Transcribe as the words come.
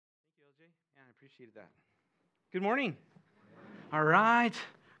Appreciated that. Good morning. All right.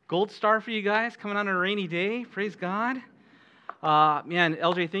 Gold star for you guys coming on a rainy day. Praise God. Man,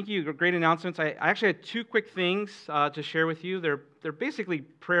 LJ, thank you. Great announcements. I actually had two quick things to share with you. They're basically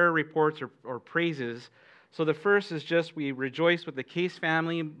prayer reports or praises. So the first is just we rejoiced with the Case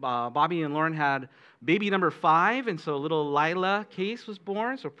family. Bobby and Lauren had baby number 5, and so little Lila Case was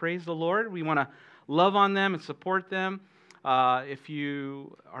born. So praise the Lord. We want to love on them and support them. If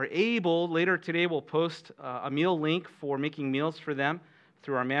you are able, later today we'll post a meal link for making meals for them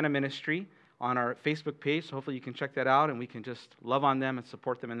through our Manna Ministry on our Facebook page. So hopefully you can check that out and we can just love on them and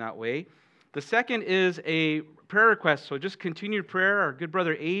support them in that way. The second is a prayer request. So just continued prayer. Our good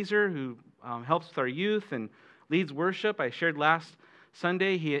brother Azer, who helps with our youth and leads worship. I shared last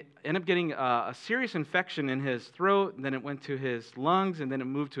Sunday, he ended up getting a serious infection in his throat, and then it went to his lungs, and then it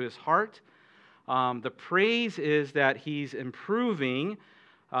moved to his heart. The praise is that he's improving,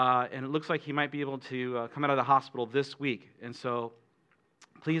 and it looks like he might be able to come out of the hospital this week. And so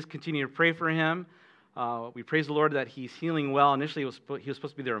please continue to pray for him. We praise the Lord that he's healing well. Initially, he was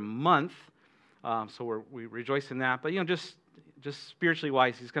supposed to be there a month, so we rejoice in that. But, just spiritually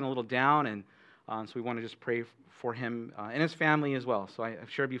wise, he's kind of a little down, and so we want to just pray for him and his family as well. So I've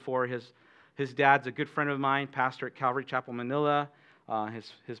shared before, his dad's a good friend of mine, pastor at Calvary Chapel, Manila.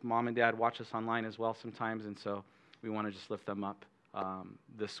 His mom and dad watch us online as well sometimes, and so we want to just lift them up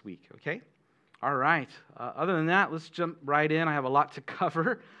this week, okay? All right. Other than that, let's jump right in. I have a lot to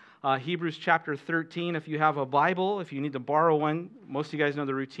cover. Hebrews chapter 13. If you have a Bible, if you need to borrow one, most of you guys know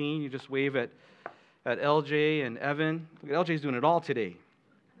the routine. You just wave at LJ and Evan. Look at LJ's doing it all today.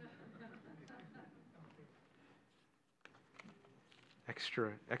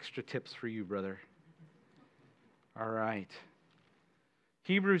 Extra tips for you, brother. All right.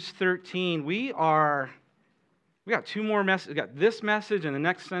 Hebrews 13. We got two more messages. We got this message and the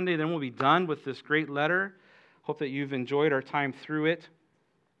next Sunday, then we'll be done with this great letter. Hope that you've enjoyed our time through it.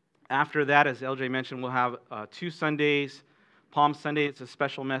 After that, as LJ mentioned, we'll have 2 Sundays. Palm Sunday, it's a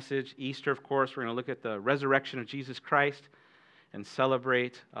special message. Easter, of course, we're going to look at the resurrection of Jesus Christ and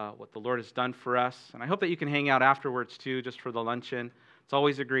celebrate what the Lord has done for us. And I hope that you can hang out afterwards, too, just for the luncheon. It's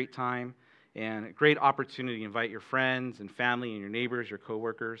always a great time and a great opportunity to invite your friends and family and your neighbors, your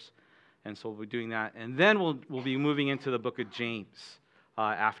coworkers. And so we'll be doing that. And then we'll be moving into the book of James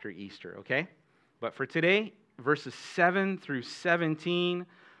after Easter, okay? But for today, verses 7 through 17,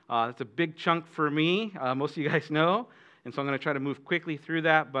 that's a big chunk for me. Most of you guys know. And so I'm going to try to move quickly through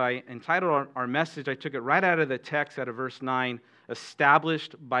that. But I entitled our message, I took it right out of the text, out of verse 9,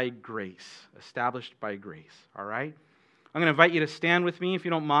 Established by Grace. Established by grace, all right? I'm going to invite you to stand with me if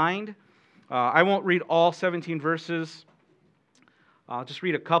you don't mind. I won't read all 17 verses. I'll just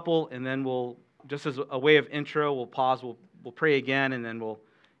read a couple, and then we'll, just as a way of intro, we'll pause, we'll pray again, and then we'll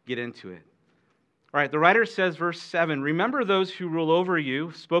get into it. All right, the writer says, verse 7, "Remember those who rule over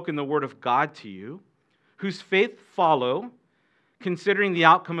you, spoken the word of God to you, whose faith follow, considering the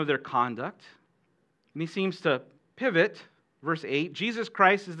outcome of their conduct." And he seems to pivot. Verse 8, "Jesus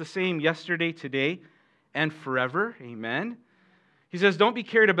Christ is the same yesterday, today, and forever." Amen. He says, "Don't be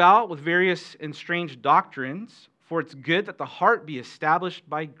carried about with various and strange doctrines, for it's good that the heart be established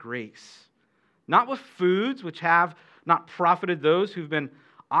by grace, not with foods which have not profited those who've been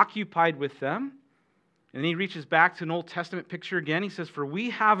occupied with them." And then he reaches back to an Old Testament picture again. He says, "For we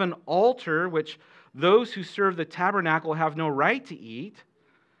have an altar which those who serve the tabernacle have no right to eat.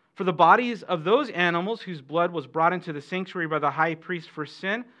 For the bodies of those animals whose blood was brought into the sanctuary by the high priest for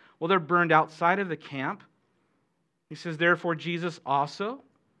sin, well, they're burned outside of the camp." He says, "Therefore Jesus also,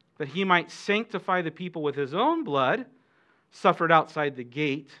 that he might sanctify the people with his own blood, suffered outside the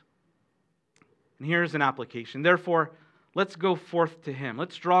gate." And here's an application. "Therefore, let's go forth to him."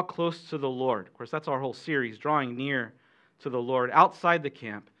 Let's draw close to the Lord. Of course, that's our whole series, drawing near to the Lord outside the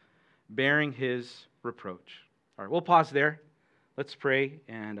camp, bearing his reproach. All right, we'll pause there. Let's pray,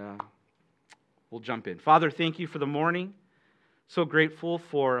 and we'll jump in. Father, thank you for the morning. So grateful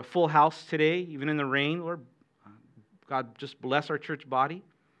for a full house today, even in the rain. Lord, God, just bless our church body.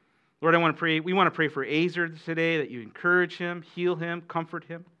 Lord, we want to pray for Azer today, that you encourage him, heal him, comfort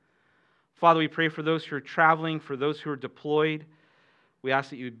him. Father, we pray for those who are traveling, for those who are deployed. We ask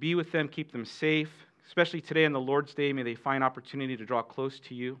that you would be with them, keep them safe, especially today on the Lord's Day. May they find opportunity to draw close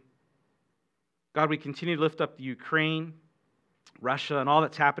to you. God, we continue to lift up the Ukraine, Russia, and all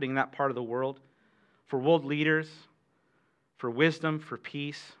that's happening in that part of the world, for world leaders, for wisdom, for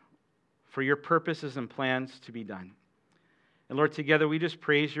peace, for your purposes and plans to be done. And Lord, together we just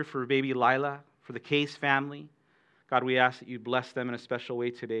praise you for baby Lila, for the Case family. God, we ask that you bless them in a special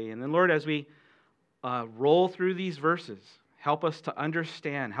way today. And then, Lord, as we roll through these verses, help us to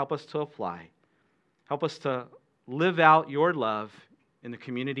understand, help us to apply. Help us to live out your love in the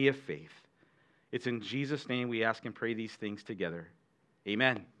community of faith. It's in Jesus' name we ask and pray these things together.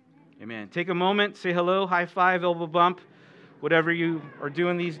 Amen. Amen. Take a moment, say hello, high five, elbow bump, whatever you are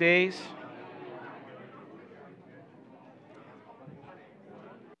doing these days.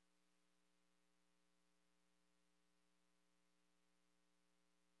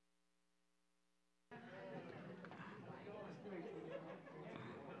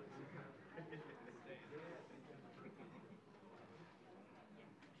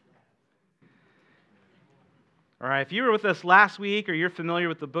 All right, if you were with us last week or you're familiar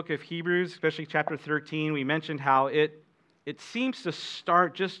with the book of Hebrews, especially chapter 13, we mentioned how it seems to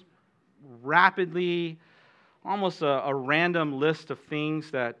start just rapidly, almost a random list of things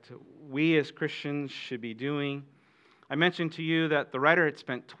that we as Christians should be doing. I mentioned to you that the writer had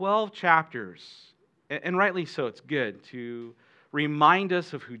spent 12 chapters, and rightly so, it's good, to remind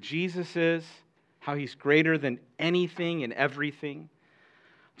us of who Jesus is, how he's greater than anything and everything,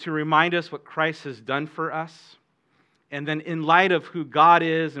 to remind us what Christ has done for us. And then in light of who God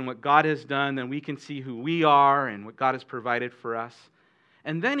is and what God has done, then we can see who we are and what God has provided for us.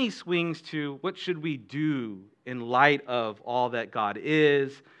 And then he swings to what should we do in light of all that God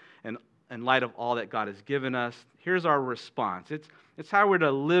is and in light of all that God has given us. Here's our response. It's how we're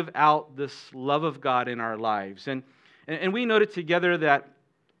to live out this love of God in our lives. And we noted together that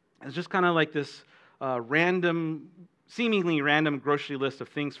it's just kind of like this seemingly random grocery list of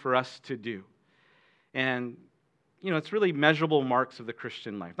things for us to do. And it's really measurable marks of the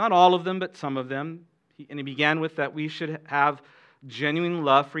Christian life. Not all of them, but some of them. And he began with that we should have genuine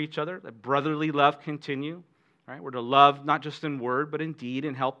love for each other, that brotherly love continue. Right? We're to love not just in word, but in deed,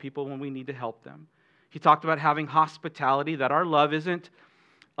 and help people when we need to help them. He talked about having hospitality, that our love isn't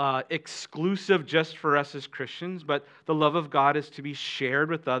exclusive just for us as Christians, but the love of God is to be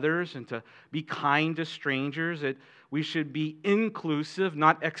shared with others and to be kind to strangers. We should be inclusive,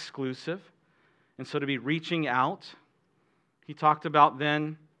 not exclusive. And so to be reaching out. He talked about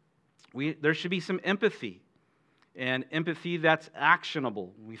then there should be some empathy, and empathy that's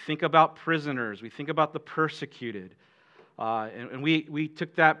actionable. We think about prisoners. We think about the persecuted. And we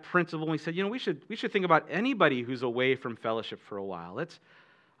took that principle and we said, we should think about anybody who's away from fellowship for a while. It's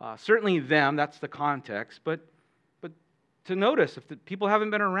certainly them, that's the context, but to notice if the people haven't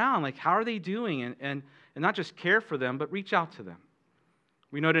been around, like how are they doing? And not just care for them, but reach out to them.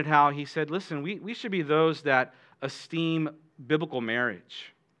 We noted how he said, listen, we should be those that esteem biblical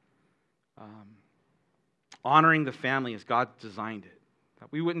marriage, honoring the family as God designed it.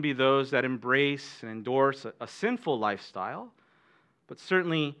 That we wouldn't be those that embrace and endorse a sinful lifestyle, but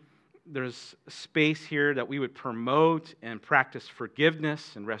certainly there's space here that we would promote and practice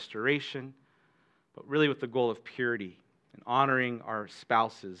forgiveness and restoration, but really with the goal of purity and honoring our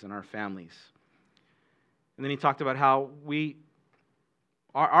spouses and our families. And then he talked about how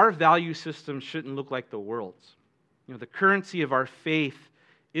our value system shouldn't look like the world's. The currency of our faith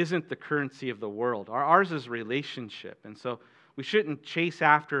isn't the currency of the world. Ours is relationship. And so we shouldn't chase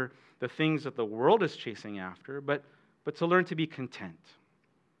after the things that the world is chasing after, but to learn to be content.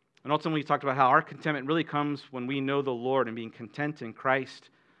 And ultimately, he talked about how our contentment really comes when we know the Lord and being content in Christ.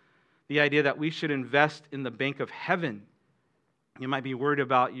 The idea that we should invest in the bank of heaven. You might be worried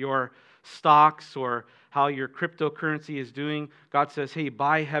about your stocks or how your cryptocurrency is doing. God says, hey,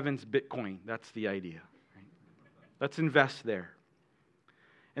 buy heaven's Bitcoin. That's the idea. Right? Let's invest there.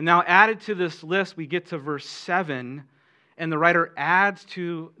 And now added to this list, we get to verse 7, and the writer adds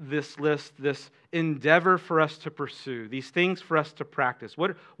to this list this endeavor for us to pursue, these things for us to practice.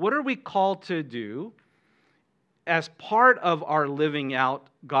 What are we called to do as part of our living out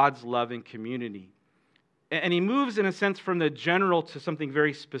God's love and community? And he moves, in a sense, from the general to something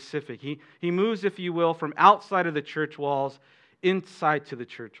very specific. He moves, if you will, from outside of the church walls inside to the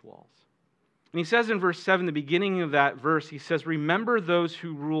church walls. And he says in verse 7, the beginning of that verse, he says, remember those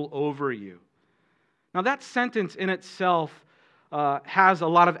who rule over you. Now that sentence in itself has a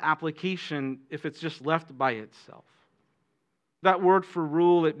lot of application if it's just left by itself. That word for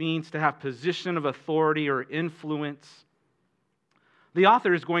rule, it means to have position of authority or influence. The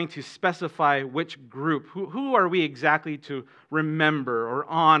author is going to specify which group. Who are we exactly to remember or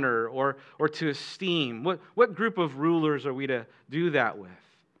honor or to esteem? What group of rulers are we to do that with?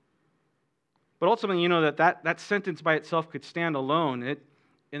 But ultimately, that sentence by itself could stand alone.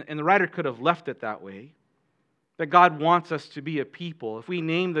 And the writer could have left it that way. That God wants us to be a people. If we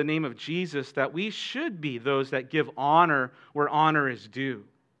name the name of Jesus, that we should be those that give honor where honor is due.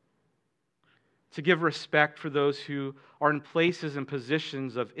 To give respect for those who are in places and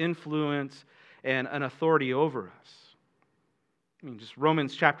positions of influence and an authority over us. I mean, just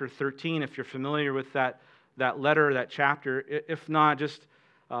Romans chapter 13, if you're familiar with that letter, that chapter. If not, just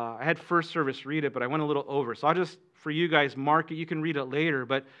I had first service read it, but I went a little over. So I'll just, for you guys, mark it. You can read it later.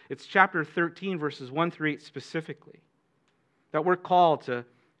 But it's chapter 13, verses 1 through 8 specifically, that we're called to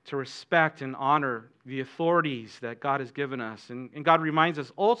respect and honor the authorities that God has given us. And God reminds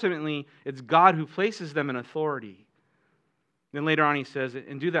us, ultimately, it's God who places them in authority. Then later on he says,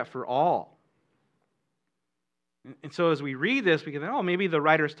 and do that for all. And so as we read this, we can think, oh, maybe the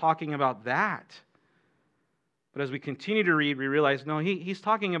writer's talking about that. But as we continue to read, we realize, no, he's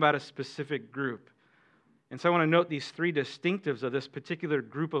talking about a specific group. And so I want to note these three distinctives of this particular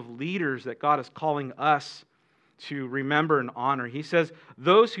group of leaders that God is calling us to remember and honor. He says,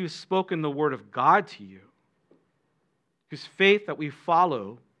 those who've spoken the word of God to you, whose faith that we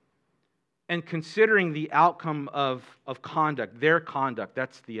follow, and considering the outcome of conduct, their conduct,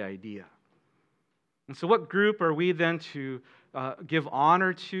 that's the idea. And so what group are we then to give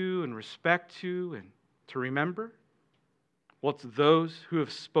honor to and respect to and to remember? Well, it's those who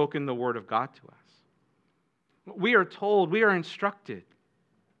have spoken the word of God to us. We are told, we are instructed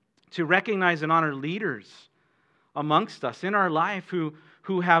to recognize and honor leaders amongst us in our life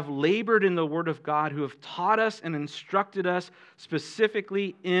who have labored in the word of God, who have taught us and instructed us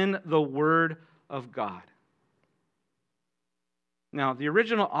specifically in the word of God. Now, the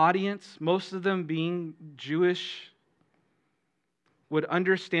original audience, most of them being Jewish, would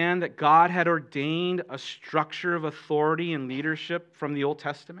understand that God had ordained a structure of authority and leadership from the Old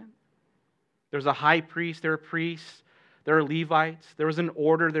Testament. There's a high priest, there are priests, there are Levites, there was an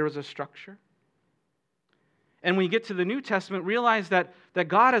order, there was a structure. And when you get to the New Testament, realize that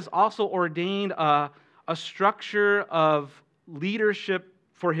God has also ordained a structure of leadership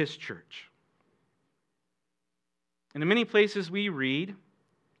for His church. And in many places we read,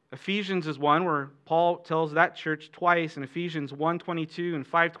 Ephesians is one where Paul tells that church twice in Ephesians 1:22 and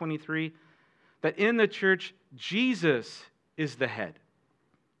 5:23 that in the church, Jesus is the head.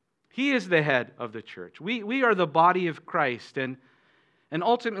 He is the head of the church. We are the body of Christ. And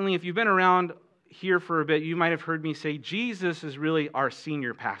ultimately, if you've been around here for a bit, you might have heard me say Jesus is really our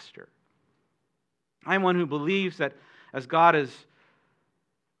senior pastor. I'm one who believes that as God has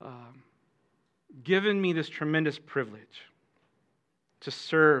given me this tremendous privilege to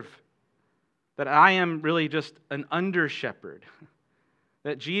serve, that I am really just an under-shepherd,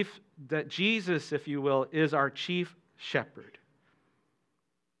 that Jesus, if you will, is our chief shepherd.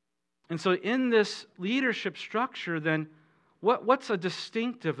 And so in this leadership structure, then, what's a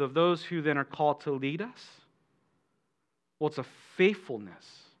distinctive of those who then are called to lead us? Well, it's a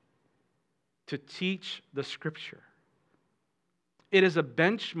faithfulness to teach the Scripture. It is a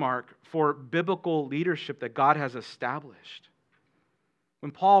benchmark for biblical leadership that God has established.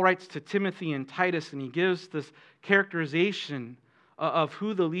 When Paul writes to Timothy and Titus and he gives this characterization of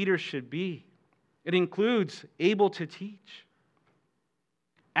who the leader should be, it includes able to teach,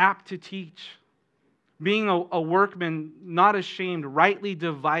 apt to teach, being a workman not ashamed, rightly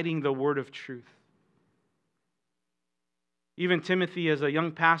dividing the word of truth. Even Timothy, as a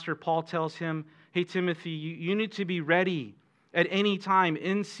young pastor, Paul tells him, hey, Timothy, you need to be ready at any time,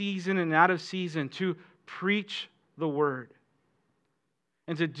 in season and out of season, to preach the word.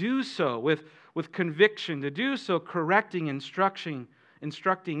 And to do so with conviction, to do so correcting, instructing,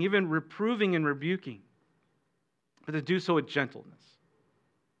 even reproving and rebuking, but to do so with gentleness.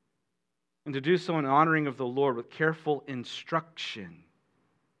 And to do so in honoring of the Lord with careful instruction.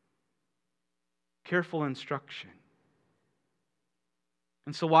 Careful instruction.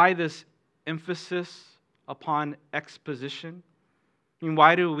 And so why this emphasis upon exposition? I mean,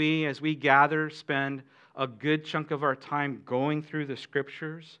 why do we, as we gather, spend a good chunk of our time going through the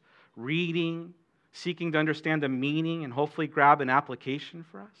Scriptures, reading, seeking to understand the meaning, and hopefully grab an application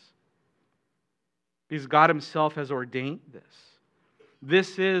for us? Because God Himself has ordained this.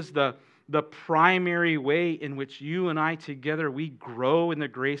 This is the primary way in which you and I together, we grow in the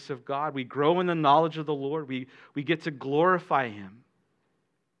grace of God. We grow in the knowledge of the Lord. We get to glorify Him.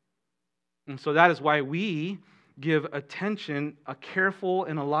 And so that is why we give attention, a careful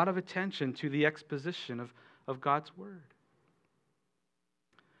and a lot of attention to the exposition of God's Word.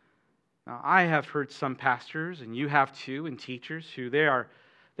 Now, I have heard some pastors, and you have too, and teachers, who they are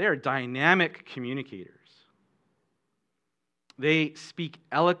dynamic communicators. They speak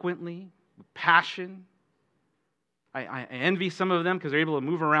eloquently, with passion. I envy some of them because they're able to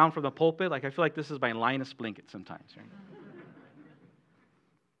move around from the pulpit. Like, I feel like this is my Linus Blinket sometimes. Right?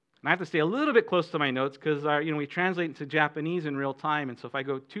 And I have to stay a little bit close to my notes because we translate into Japanese in real time, and so if I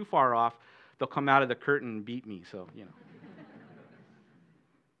go too far off, they'll come out of the curtain and beat me. So.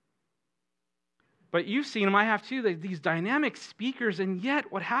 But you've seen them, I have too, these dynamic speakers, and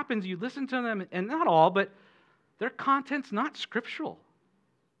yet what happens, you listen to them, and not all, but their content's not scriptural.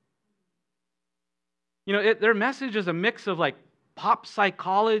 Their message is a mix of like pop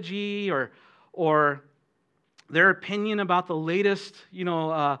psychology or their opinion about the latest,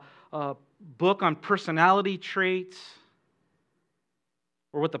 book on personality traits,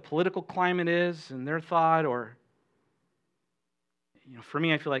 or what the political climate is and their thought, or for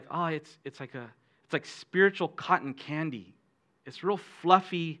me, I feel like, it's like spiritual cotton candy. It's real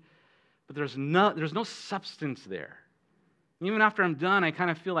fluffy, but there's no substance there. Even after I'm done, I kind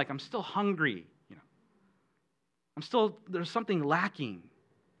of feel like I'm still hungry. There's something lacking.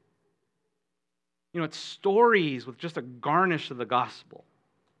 It's stories with just a garnish of the gospel.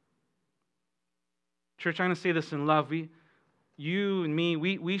 Church, I'm going to say this in love. You and me,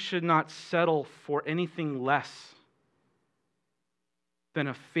 we should not settle for anything less than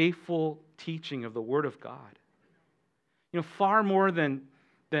a faithful teaching of the Word of God. Far more than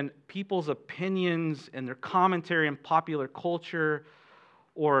people's opinions and their commentary in popular culture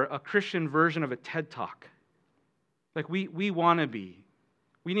or a Christian version of a TED Talk. Like we want to be.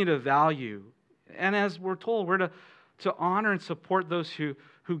 We need to value. And as we're told, we're to honor and support those who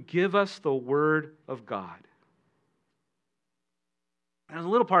give us the Word of God. And there's a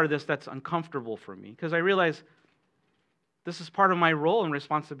little part of this that's uncomfortable for me because I realize this is part of my role and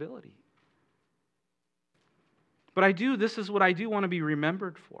responsibility. But this is what I do want to be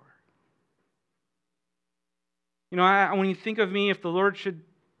remembered for. When you think of me, if the Lord should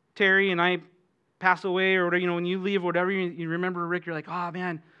tarry and I pass away or whatever, when you leave, whatever, you remember Rick, you're like, oh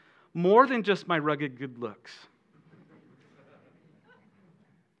man, more than just my rugged good looks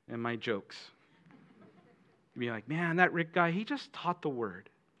and my jokes. You'd be like, man, that Rick guy, he just taught the Word.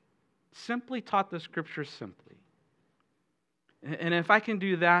 Simply taught the Scripture simply. And if I can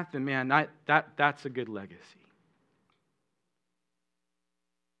do that, then man, that's a good legacy.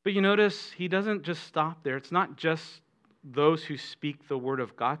 But you notice, he doesn't just stop there. It's not just those who speak the Word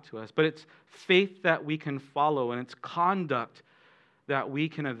of God to us, but it's faith that we can follow and it's conduct that we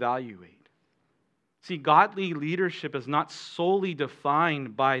can evaluate. See, godly leadership is not solely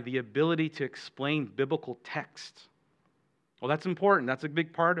defined by the ability to explain biblical text. Well, that's important. That's a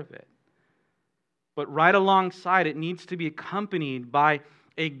big part of it. But right alongside, it needs to be accompanied by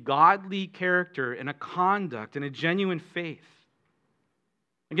a godly character and a conduct and a genuine faith.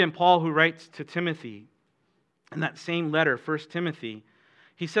 Again, Paul, who writes to Timothy in that same letter, 1 Timothy,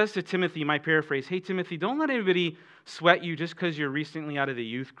 he says to Timothy, my paraphrase, hey, Timothy, don't let anybody sweat you just because you're recently out of the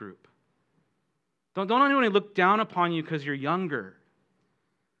youth group. Don't anyone look down upon you because you're younger.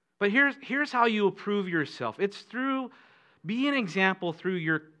 But here's how you approve yourself. It's be an example through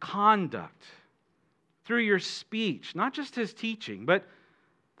your conduct, through your speech, not just his teaching, but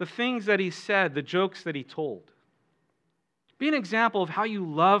the things that he said, the jokes that he told. Be an example of how you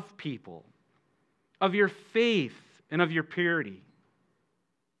love people, of your faith, and of your purity.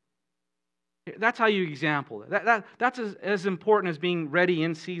 That's how you example it. That's as important as being ready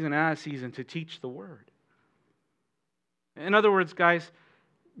in season and out of season to teach the Word. In other words, guys,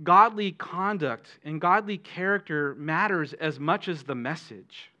 godly conduct and godly character matters as much as the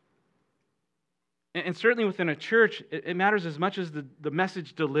message. And certainly within a church, it matters as much as the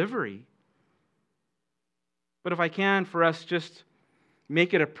message delivery. But if I can, for us, just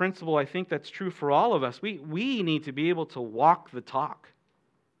make it a principle, I think that's true for all of us. We need to be able to walk the talk.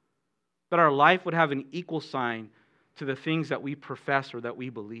 That our life would have an equal sign to the things that we profess or that we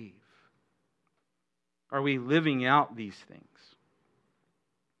believe. Are we living out these things?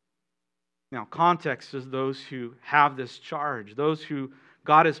 Now, context is those who have this charge, those who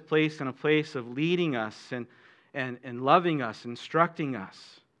God has placed in a place of leading us and loving us, instructing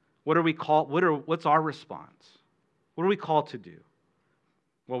us. What are we called? What's our response? What are we called to do?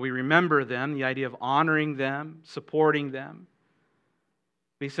 Well, we remember them, the idea of honoring them, supporting them.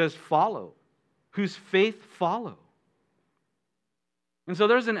 He says, follow. Whose faith follow. And so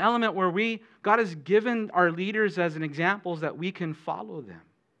there's an element where God has given our leaders as an examples that we can follow them.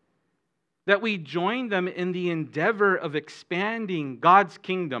 That we join them in the endeavor of expanding God's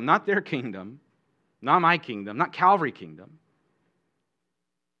kingdom, not their kingdom, not my kingdom, not Calvary kingdom,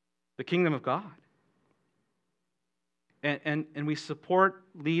 the kingdom of God. And we support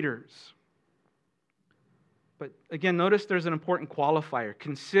leaders. But again, notice there's an important qualifier,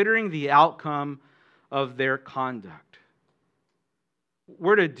 considering the outcome of their conduct.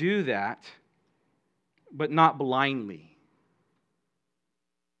 We're to do that, but not blindly.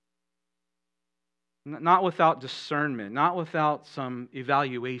 Not without discernment, not without some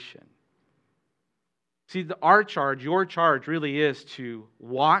evaluation. See, our charge, your charge really is to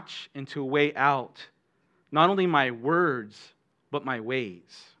watch and to weigh out not only my words, but my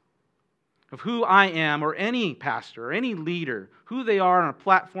ways. Of who I am, or any pastor, or any leader, who they are on a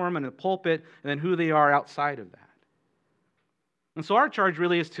platform and a pulpit, and then who they are outside of that. And so our charge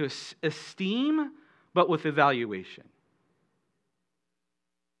really is to esteem, but with evaluation.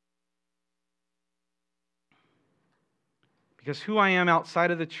 Because who I am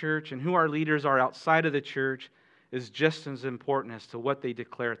outside of the church and who our leaders are outside of the church is just as important as to what they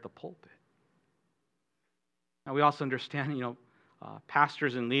declare at the pulpit. Now, we also understand,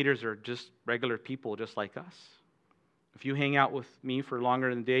 pastors and leaders are just regular people just like us. If you hang out with me for longer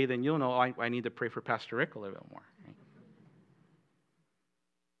than a day, then you'll know I need to pray for Pastor Rick a little bit more. Right?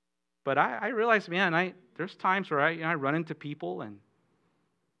 But I realize, man, there's times where I run into people and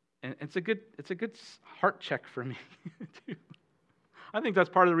it's a good heart check for me too. I think that's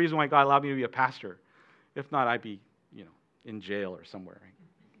part of the reason why God allowed me to be a pastor. If not, I'd be, in jail or somewhere.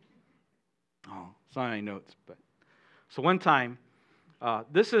 Right? Oh, it's not on my notes, but so one time,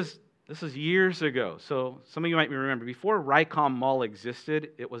 this is years ago. So some of you might remember before Rycom Mall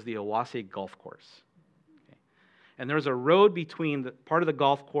existed, it was the Owasse Golf Course, okay? And there was a road between the part of the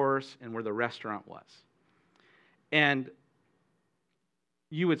golf course and where the restaurant was, and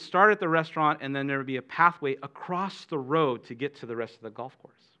you would start at the restaurant, and then there would be a pathway across the road to get to the rest of the golf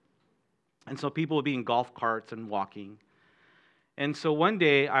course. And so people would be in golf carts and walking. And so one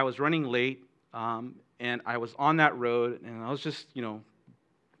day I was running late, and I was on that road, and I was just,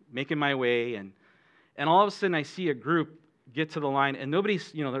 making my way, and all of a sudden I see a group get to the line, and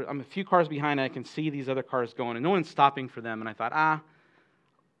nobody's, I'm a few cars behind, and I can see these other cars going, and no one's stopping for them. And I thought,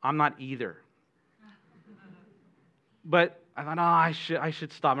 I'm not either. But I thought, I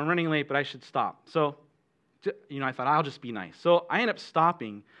should stop. I'm running late, but I should stop. So, I thought, I'll just be nice. So I end up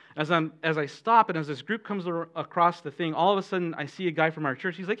stopping. As I stop, and as this group comes across the thing, all of a sudden I see a guy from our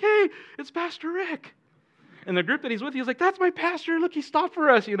church. He's like, hey, it's Pastor Rick. And the group that he's with, he's like, that's my pastor. Look, he stopped for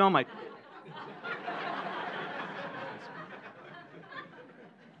us. I'm like,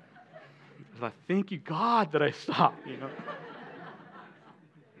 I thought, thank you, God, that I stopped.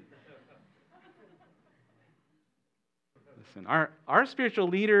 Listen, our spiritual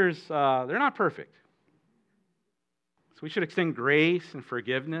leaders, they're not perfect. So we should extend grace and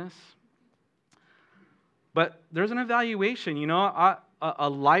forgiveness. But there's an evaluation, a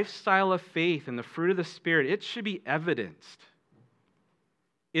lifestyle of faith and the fruit of the Spirit. It should be evidenced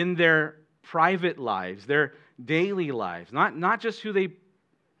in their private lives, their daily lives, not just who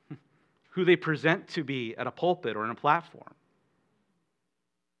they present to be at a pulpit or on a platform.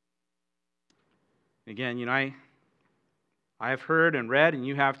 Again, I have heard and read, and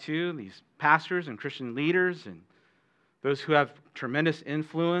you have too, these pastors and Christian leaders and those who have tremendous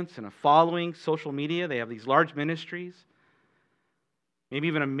influence and a following, social media. They have these large ministries, maybe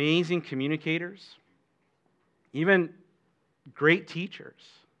even amazing communicators, even great teachers.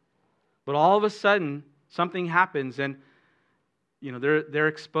 But all of a sudden, something happens, and they're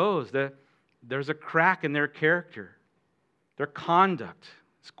exposed. There's a crack in their character. Their conduct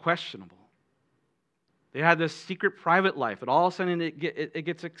is questionable. They had this secret private life, but all of a sudden it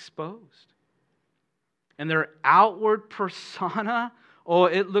gets exposed. And their outward persona,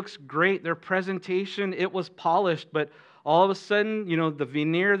 it looks great. Their presentation, it was polished, but all of a sudden, the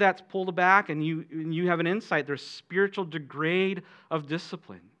veneer that's pulled back, and you have an insight. There's spiritual degrade of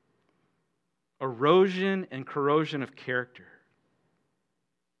discipline, erosion and corrosion of character.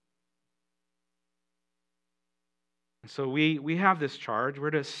 And so we have this charge.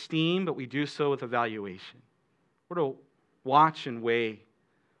 We're to esteem, but we do so with evaluation. We're to watch and weigh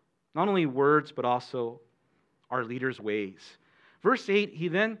not only words, but also our leaders' ways. Verse 8,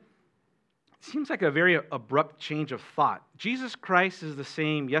 it seems like a very abrupt change of thought. Jesus Christ is the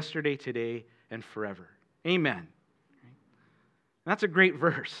same yesterday, today, and forever. Amen. That's a great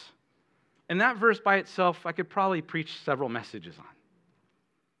verse. And that verse by itself, I could probably preach several messages on.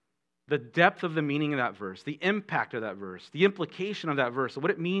 The depth of the meaning of that verse, the impact of that verse, the implication of that verse,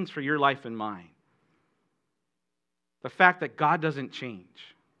 what it means for your life and mine. The fact that God doesn't change.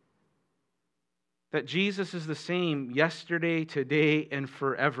 That Jesus is the same yesterday, today, and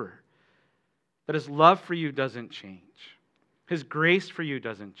forever. That His love for you doesn't change. His grace for you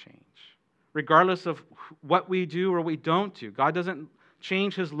doesn't change. Regardless of what we do or we don't do, God doesn't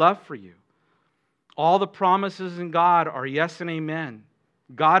change His love for you. All the promises in God are yes and amen.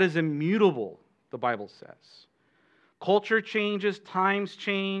 God is immutable, the Bible says. Culture changes, times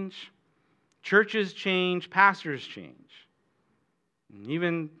change, churches change, pastors change. And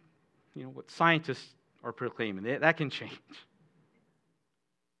even, what scientists are proclaiming, that can change.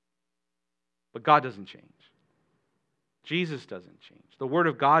 But God doesn't change. Jesus doesn't change. The Word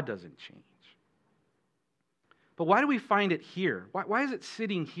of God doesn't change. But why do we find it here? Why is it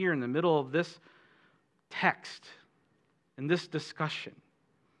sitting here in the middle of this text, in this discussion?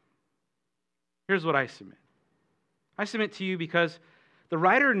 Here's what I submit. I submit to you because the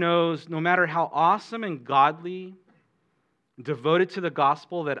writer knows no matter how awesome and godly, devoted to the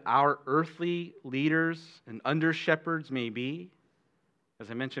gospel that our earthly leaders and under-shepherds may be, as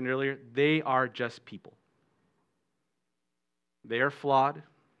I mentioned earlier, they are just people. They are flawed,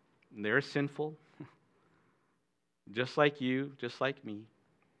 and they are sinful, just like you, just like me.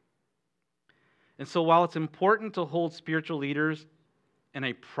 And so while it's important to hold spiritual leaders in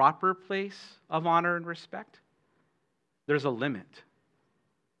a proper place of honor and respect, there's a limit.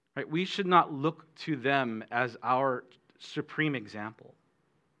 Right? We should not look to them as our supreme example.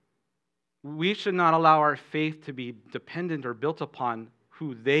 We should not allow our faith to be dependent or built upon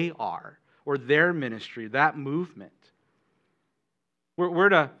who they are or their ministry, that movement. We're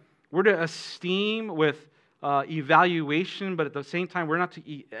to esteem with evaluation, but at the same time, we're not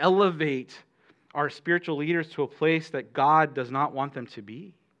to elevate our spiritual leaders to a place that God does not want them to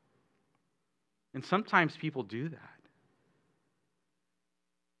be. And sometimes people do that.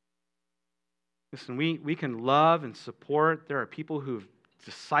 Listen, we can love and support. There are people who've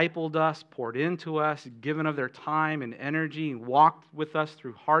discipled us, poured into us, given of their time and energy, and walked with us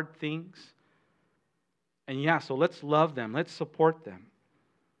through hard things. And yeah, so let's love them. Let's support them.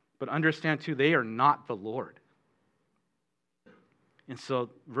 But understand, too, they are not the Lord. And so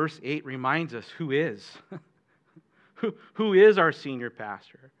verse 8 reminds us who is. Who is our senior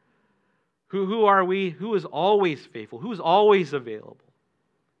pastor? Who are we? Who is always faithful? Who is always available?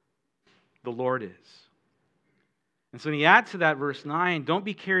 The Lord is. And so he adds to that verse 9, don't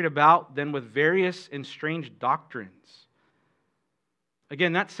be carried about then with various and strange doctrines.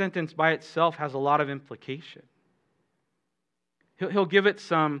 Again, that sentence by itself has a lot of implication. He'll give it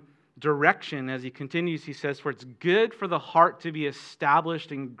some direction as he continues. He says, for it's good for the heart to be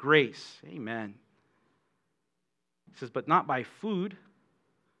established in grace. Amen. He says, but not by food,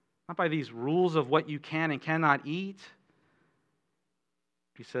 not by these rules of what you can and cannot eat.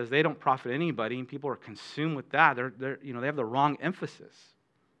 He says they don't profit anybody, and people are consumed with that. They have the wrong emphasis.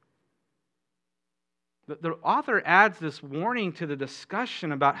 The author adds this warning to the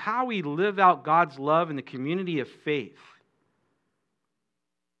discussion about how we live out God's love in the community of faith.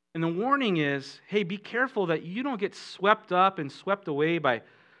 And the warning is, hey, be careful that you don't get swept up and swept away by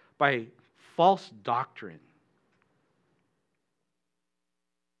false doctrine.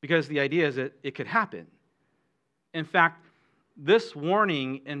 Because the idea is that it could happen. In fact, this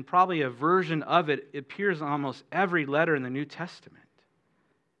warning, and probably a version of it, appears in almost every letter in the New Testament.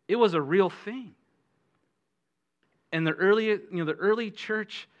 It was a real thing. And the early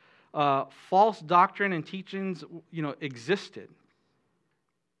church, false doctrine and teachings, existed.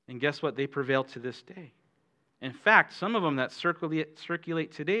 And guess what? They prevail to this day. In fact, some of them that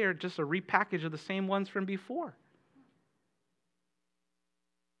circulate today are just a repackage of the same ones from before.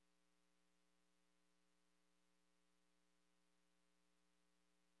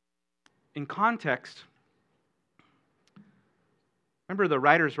 In context, remember the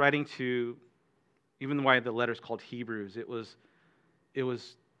writer's writing to, even why the letter's called Hebrews, it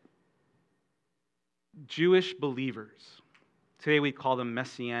was Jewish believers. Today we call them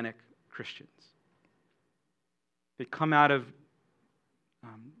Messianic Christians. They come out of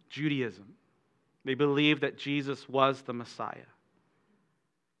Judaism. They believe that Jesus was the Messiah.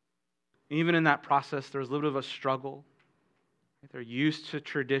 Even in that process, there's a little bit of a struggle. They're used to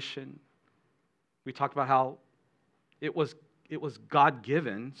tradition. We talked about how it was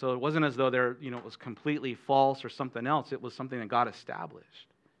God-given, so it wasn't as though it was completely false or something else. It was something that God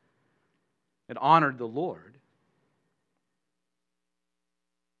established. It honored the Lord.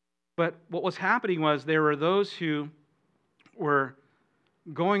 But what was happening was there were those who were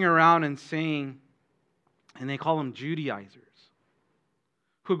going around and saying, and they call them Judaizers,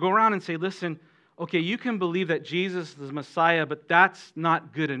 who go around and say, listen, okay, you can believe that Jesus is the Messiah, but that's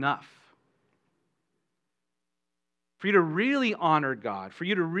not good enough. For you to really honor God, for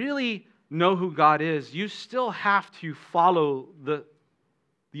you to really know who God is, you still have to follow the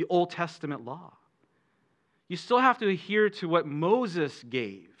Old Testament law. You still have to adhere to what Moses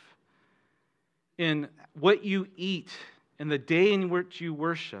gave in what you eat and the day in which you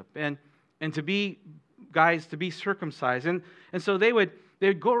worship, and to be circumcised. And so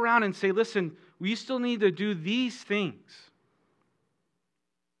they'd go around and say, listen, we still need to do these things,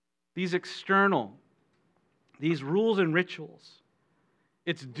 these external, these rules and rituals.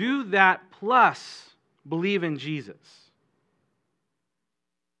 It's do that plus believe in Jesus.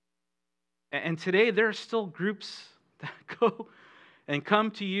 And today there are still groups that go and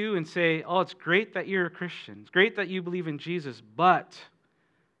come to you and say, oh, it's great that you're a Christian. It's great that you believe in Jesus, but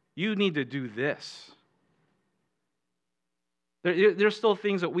you need to do this. There's still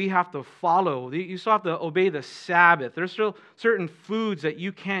things that we have to follow. You still have to obey the Sabbath. There's still certain foods that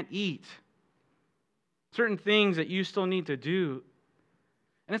you can't eat. Certain things that you still need to do.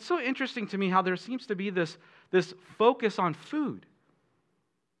 And it's so interesting to me how there seems to be this focus on food.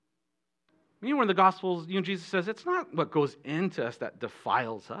 In the Gospels, Jesus says it's not what goes into us that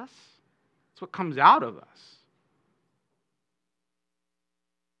defiles us. It's what comes out of us.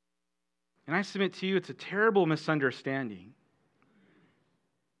 And I submit to you, it's a terrible misunderstanding,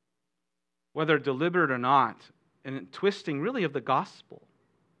 whether deliberate or not, and twisting really of the gospel.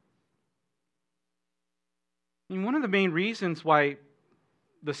 One of the main reasons why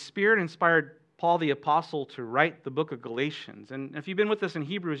the Spirit inspired Paul the Apostle to write the book of Galatians, and if you've been with us in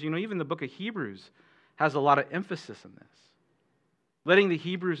Hebrews, even the book of Hebrews has a lot of emphasis on this. Letting the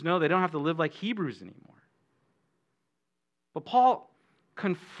Hebrews know they don't have to live like Hebrews anymore. But Paul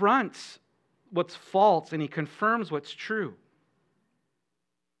confronts what's false and he confirms what's true.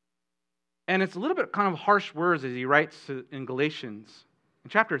 And it's a little bit kind of harsh words as he writes in Galatians,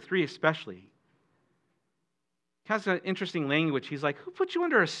 in chapter 3 especially. He has an interesting language. He's like, who put you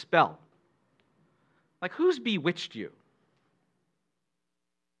under a spell? Like, who's bewitched you?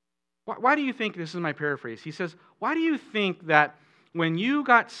 Why do you think, this is my paraphrase, he says, why do you think that when you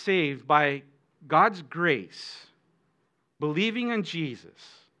got saved by God's grace, believing in Jesus,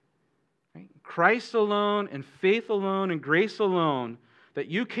 right, Christ alone and faith alone and grace alone, that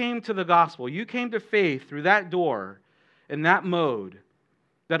you came to the gospel, you came to faith through that door, in that mode,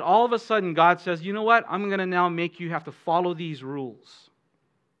 that all of a sudden God says, you know what, I'm going to now make you have to follow these rules.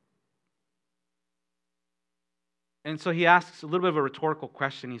 And so he asks a little bit of a rhetorical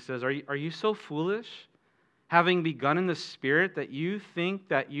question. He says, are you so foolish, having begun in the Spirit, that you think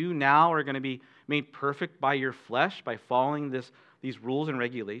that you now are going to be made perfect by your flesh, by following these rules and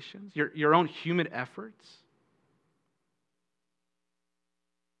regulations, your own human efforts?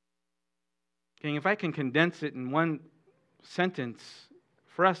 Okay, if I can condense it in one sentence,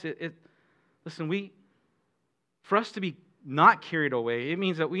 for us, for us to be not carried away, it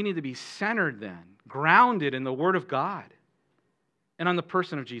means that we need to be centered then, grounded in the Word of God and on the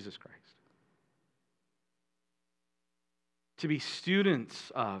person of Jesus Christ. To be students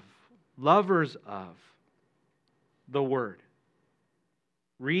of, lovers of the Word.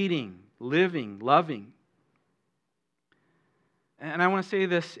 Reading, living, loving. And I want to say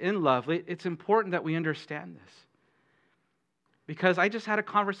this in love. It's important that we understand this. Because I just had a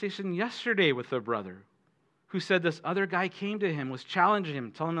conversation yesterday with a brother who said this other guy came to him, was challenging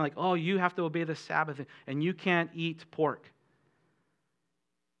him, telling him like, oh, you have to obey the Sabbath and you can't eat pork.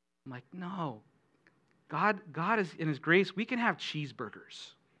 I'm like, no. God is in His grace, we can have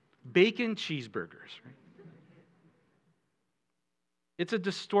cheeseburgers. Bacon cheeseburgers. Right? It's a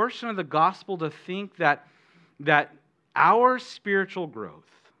distortion of the gospel to think that our spiritual growth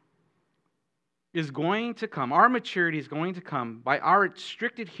is going to come, our maturity is going to come by our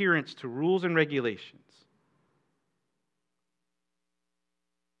strict adherence to rules and regulations.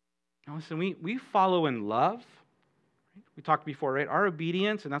 Now listen, we follow in love. Right? We talked before, right? Our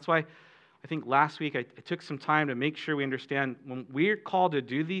obedience, and that's why I think last week I took some time to make sure we understand when we're called to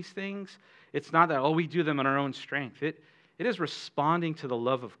do these things, it's not that, oh, we do them in our own strength. It is responding to the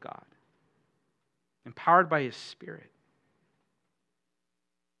love of God, empowered by His Spirit.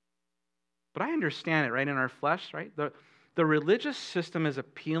 But I understand it, right, in our flesh, right? The religious system is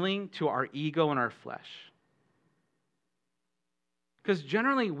appealing to our ego and our flesh. Because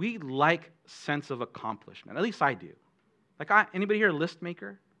generally, we like sense of accomplishment. At least I do. Like, anybody here a list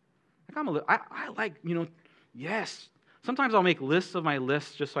maker? Like, I like, yes. Sometimes I'll make lists of my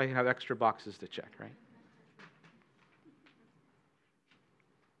lists just so I have extra boxes to check, right?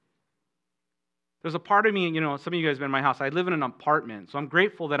 There's a part of me, some of you guys have been in my house. I live in an apartment, so I'm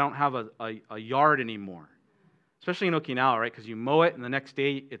grateful that I don't have a yard anymore. Especially in Okinawa, right? Because you mow it, and the next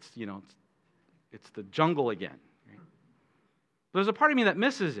day it's the jungle again. Right? There's a part of me that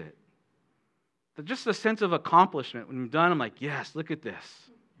misses it. Just the sense of accomplishment. When I'm done, I'm like, yes, look at this.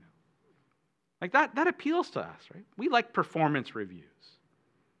 Like that appeals to us, right? We like performance reviews.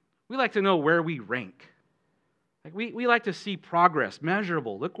 We like to know where we rank. Like we like to see progress,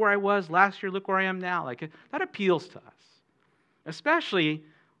 measurable. Look where I was last year, look where I am now. Like that appeals to us. Especially,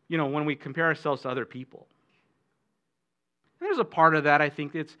 when we compare ourselves to other people. And there's a part of that I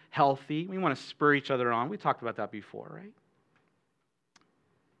think it's healthy. We want to spur each other on. We talked about that before, right?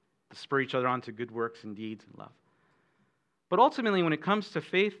 To spur each other on to good works and deeds and love. But ultimately, when it comes to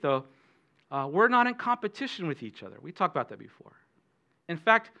faith, though, we're not in competition with each other. We talked about that before. In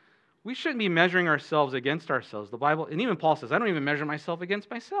fact, we shouldn't be measuring ourselves against ourselves. The Bible, and even Paul says, I don't even measure myself against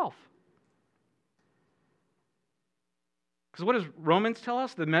myself. Because what does Romans tell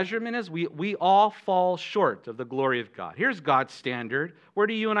us? The measurement is we all fall short of the glory of God. Here's God's standard. Where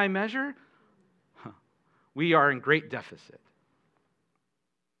do you and I measure? We are in great deficit.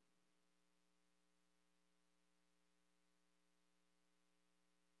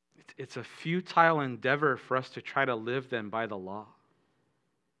 It's a futile endeavor for us to try to live then by the law.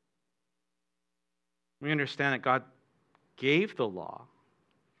 We understand that God gave the law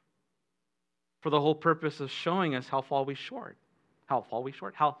for the whole purpose of showing us how fall we short. How fall we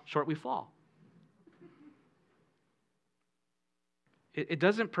short? How short we fall. It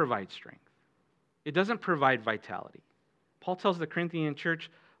doesn't provide strength. It doesn't provide vitality. Paul tells the Corinthian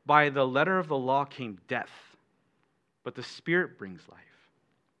church, by the letter of the law came death, but the Spirit brings life.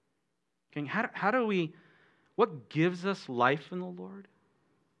 Okay, what gives us life in the Lord?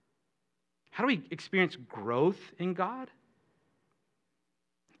 How do we experience growth in God?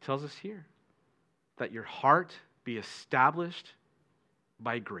 It tells us here that your heart be established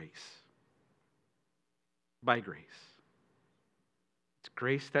by grace. By grace. It's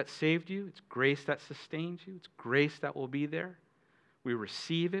grace that saved you. It's grace that sustains you. It's grace that will be there. We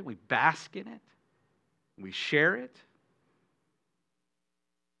receive it. We bask in it. We share it.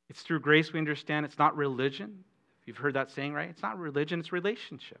 It's through grace we understand it's not religion. If you've heard that saying, right? It's not religion, it's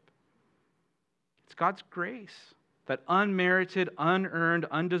relationship. It's God's grace, that unmerited, unearned,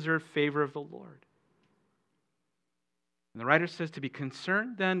 undeserved favor of the Lord. And the writer says to be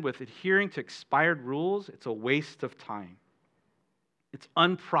concerned then with adhering to expired rules, it's a waste of time. It's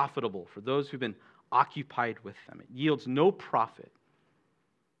unprofitable for those who've been occupied with them. It yields no profit.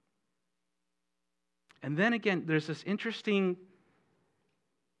 And then again, there's this interesting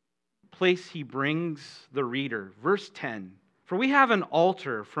place he brings the reader. Verse 10, for we have an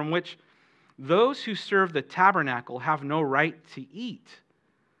altar from which those who serve the tabernacle have no right to eat.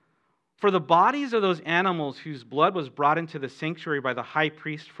 For the bodies of those animals whose blood was brought into the sanctuary by the high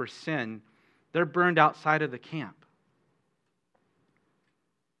priest for sin, they're burned outside of the camp.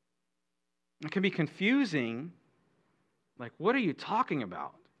 It can be confusing. Like, what are you talking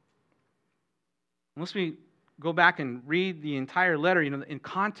about? Unless we go back and read the entire letter, in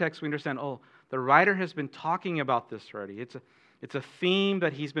context, we understand, the writer has been talking about this already. It's a theme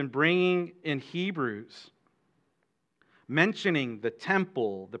that he's been bringing in Hebrews, mentioning the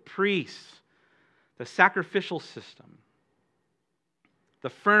temple, the priests, the sacrificial system, the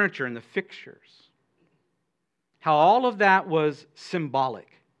furniture and the fixtures, how all of that was symbolic.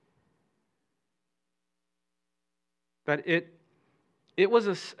 That it was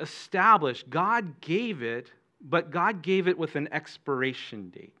established. God gave it, but God gave it with an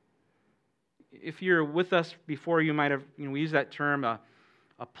expiration date. If you're with us before, you might have, we use that term, a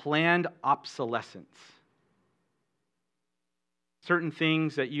planned obsolescence. Certain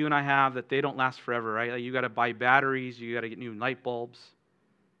things that you and I have that they don't last forever, right? Like you got to buy batteries, you got to get new light bulbs.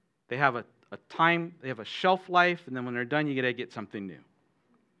 They have a time, they have a shelf life, and then when they're done, you got to get something new.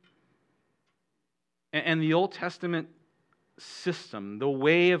 And the Old Testament system, the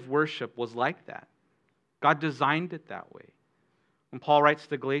way of worship was like that. God designed it that way. When Paul writes to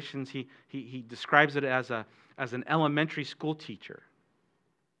the Galatians, he describes it as an elementary school teacher.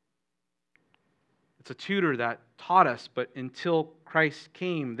 It's a tutor that taught us, but until Christ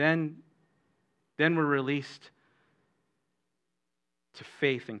came, then we're released to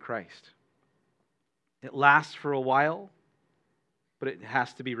faith in Christ. It lasts for a while, but it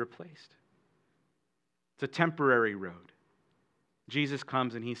has to be replaced. It's a temporary road. Jesus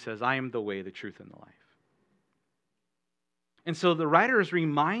comes and he says, I am the way, the truth, and the life. And so the writer is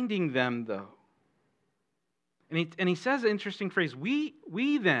reminding them, though, and he says an interesting phrase, we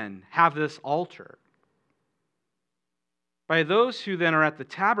then have this altar. By those who then are at the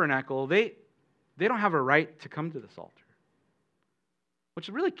tabernacle, they don't have a right to come to this altar, which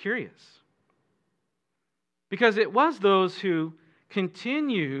is really curious. Because it was those who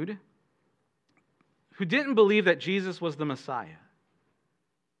continued, who didn't believe that Jesus was the Messiah,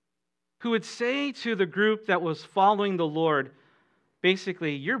 who would say to the group that was following the Lord,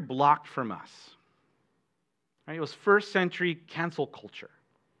 basically, you're blocked from us. Right? It was first century cancel culture.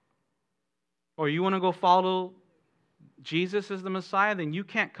 Or you want to go follow Jesus as the Messiah, then you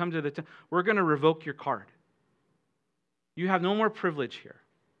can't come to the temple. We're going to revoke your card. You have no more privilege here.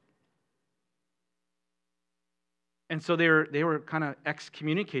 And so they were kind of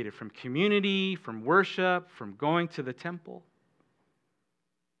excommunicated from community, from worship, from going to the temple.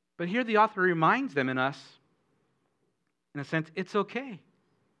 But here the author reminds them and us, in a sense, it's okay.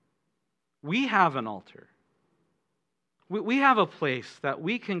 We have an altar. We have a place that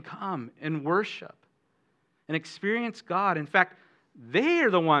we can come and worship and experience God. In fact, they are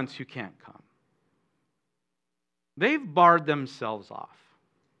the ones who can't come. They've barred themselves off.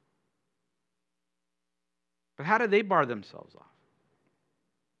 But how did they bar themselves off?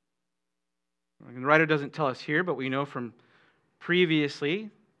 The writer doesn't tell us here, but we know from previously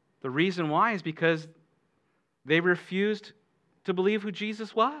the reason why is because they refused to believe who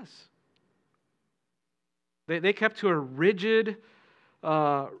Jesus was. They kept to a rigid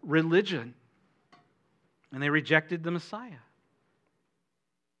religion, and they rejected the Messiah.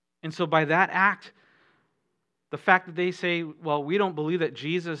 And so by that act, the fact that they say, well, we don't believe that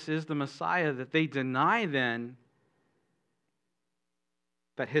Jesus is the Messiah, that they deny then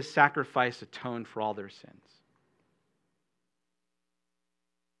that his sacrifice atoned for all their sins.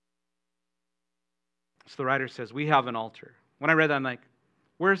 So the writer says, we have an altar. When I read that, I'm like,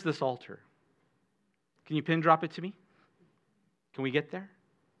 where's this altar? Can you pin drop it to me? Can we get there?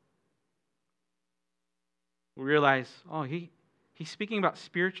 We realize, he's speaking about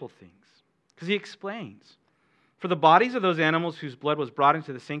spiritual things. Because he explains, for the bodies of those animals whose blood was brought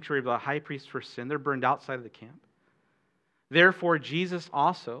into the sanctuary of the high priest for sin, they're burned outside of the camp. Therefore, Jesus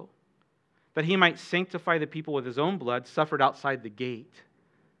also, that he might sanctify the people with his own blood, suffered outside the gate.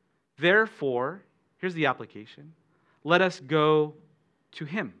 Therefore, here's the application, let us go to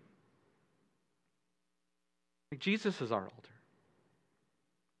him. Jesus is our altar.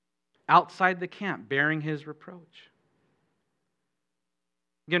 Outside the camp, bearing his reproach.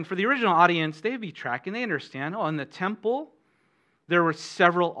 Again, for the original audience, they'd be tracking, they understand, in the temple, there were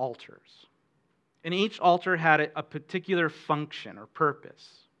several altars. And each altar had a particular function or purpose.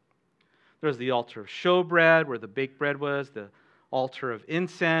 There was the altar of showbread, where the baked bread was, the altar of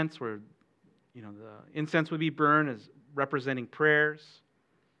incense, where the incense would be burned as representing prayers.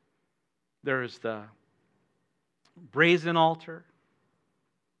 There's the brazen altar,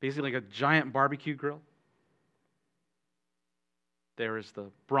 basically like a giant barbecue grill. There is the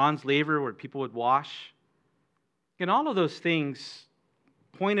bronze laver where people would wash. And all of those things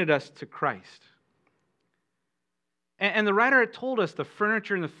pointed us to Christ. And the writer had told us the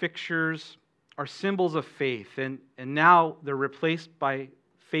furniture and the fixtures are symbols of faith, and now they're replaced by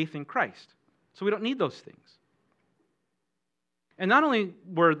faith in Christ. So we don't need those things. And not only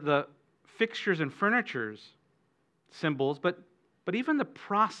were the fixtures and furnitures symbols, but even the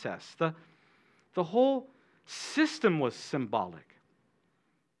process, the whole system was symbolic.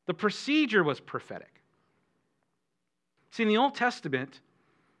 The procedure was prophetic. See, in the Old Testament,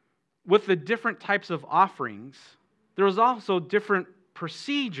 with the different types of offerings, there was also different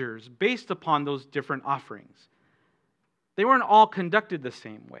procedures based upon those different offerings. They weren't all conducted the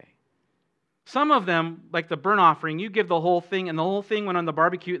same way. Some of them, like the burnt offering, you give the whole thing, and the whole thing went on the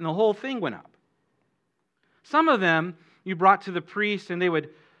barbecue, and the whole thing went up. Some of them you brought to the priest, and they would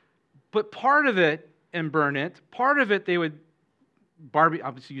put part of it and burn it. Part of it they would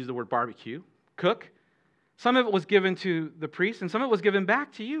obviously use the word barbecue, cook. Some of it was given to the priest, and some of it was given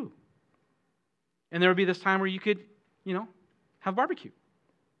back to you. And there would be this time where you could, have barbecue.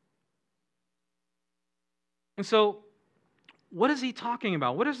 And so, what is he talking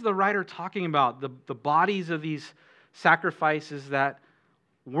about? What is the writer talking about? The bodies of these sacrifices that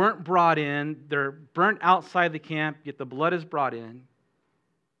weren't brought in, they're burnt outside the camp, yet the blood is brought in.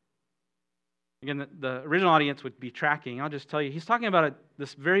 Again, the original audience would be tracking. I'll just tell you, he's talking about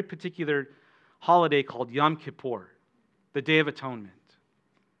this very particular holiday called Yom Kippur, the Day of Atonement.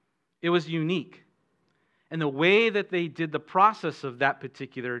 It was unique. And the way that they did the process of that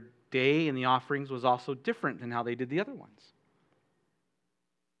particular day and the offerings was also different than how they did the other ones.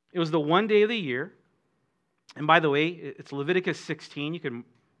 It was the one day of the year. And by the way, it's Leviticus 16. You can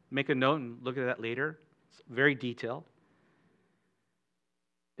make a note and look at that later. It's very detailed.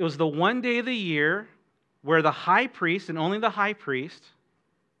 It was the one day of the year where the high priest, and only the high priest,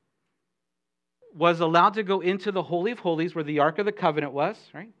 was allowed to go into the Holy of Holies where the Ark of the Covenant was,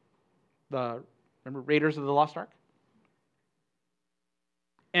 right? Remember Raiders of the Lost Ark?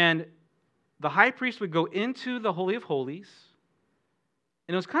 And the high priest would go into the Holy of Holies,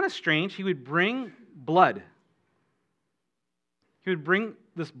 and it was kind of strange. He would bring blood. He would bring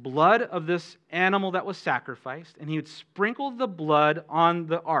this blood of this animal that was sacrificed, and he would sprinkle the blood on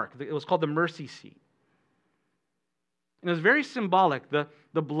the ark. It was called the mercy seat. And it was very symbolic, the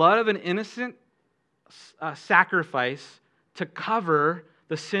blood of an innocent sacrifice to cover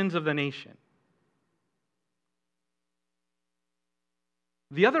the sins of the nation.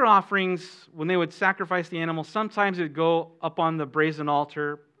 The other offerings, when they would sacrifice the animal, sometimes it would go up on the brazen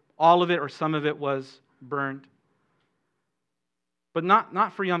altar. All of it or some of it was burned. But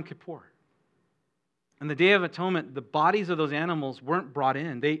not for Yom Kippur. On the Day of Atonement, the bodies of those animals weren't brought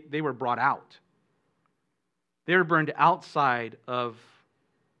in, they were brought out. They were burned outside of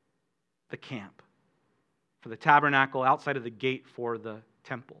the camp, for the tabernacle, outside of the gate for the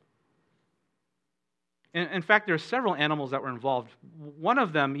temple. In fact, there are several animals that were involved. One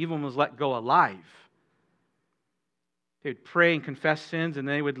of them even was let go alive. They would pray and confess sins, and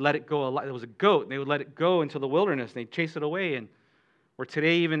they would let it go alive. There was a goat, and they would let it go into the wilderness, and they'd chase it away. And where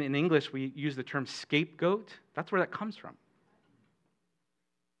today, even in English, we use the term scapegoat. That's where that comes from.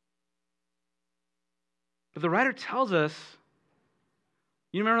 But the writer tells us,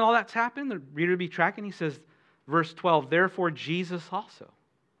 you remember all that's happened? The reader would be tracking. He says, verse 12, therefore Jesus also.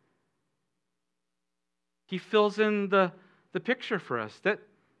 He fills in the picture for us.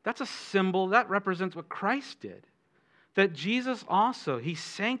 That's a symbol. That represents what Christ did. That Jesus also, He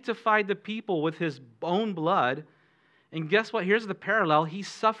sanctified the people with His own blood. And guess what? Here's the parallel. He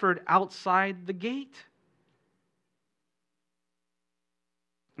suffered outside the gate.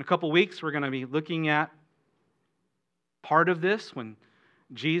 In a couple weeks, we're going to be looking at part of this when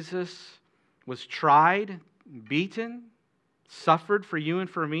Jesus was tried, beaten, suffered for you and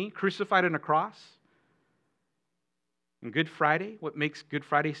for me, crucified on a cross. And Good Friday, what makes Good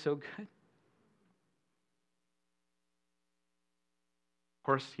Friday so good? Of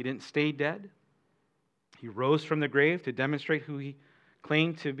course, He didn't stay dead. He rose from the grave to demonstrate who He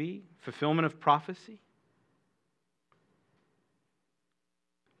claimed to be, fulfillment of prophecy.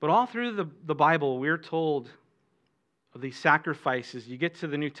 But all through the Bible, we're told of these sacrifices. You get to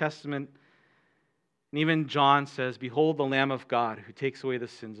the New Testament, and even John says, behold the Lamb of God who takes away the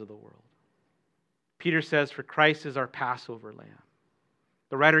sins of the world. Peter says, for Christ is our Passover lamb.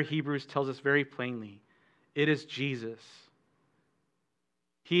 The writer of Hebrews tells us very plainly, it is Jesus.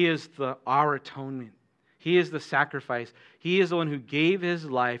 He is our atonement. He is the sacrifice. He is the one who gave His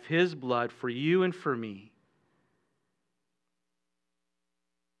life, His blood for you and for me.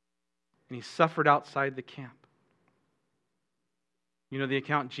 And He suffered outside the camp. You know the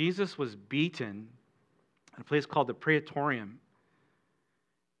account, Jesus was beaten at a place called the Praetorium.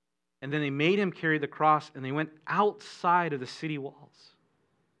 And then they made Him carry the cross, and they went outside of the city walls.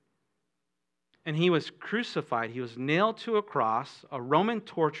 And He was crucified. He was nailed to a cross, a Roman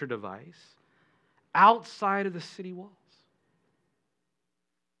torture device, outside of the city walls.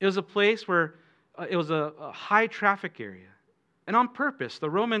 It was a place where it was a high traffic area. And on purpose, the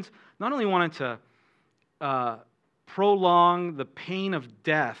Romans not only wanted to prolong the pain of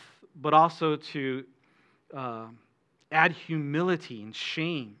death, but also to add humility and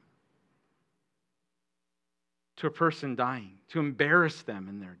shame to a person dying, to embarrass them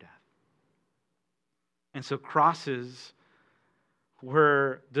in their death. And so crosses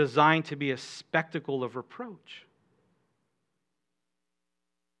were designed to be a spectacle of reproach.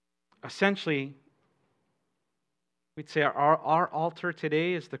 Essentially, we'd say our altar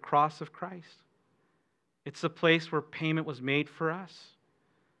today is the cross of Christ. It's the place where payment was made for us.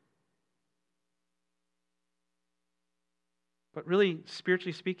 But really,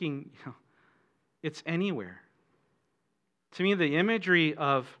 spiritually speaking, it's anywhere. To me, the imagery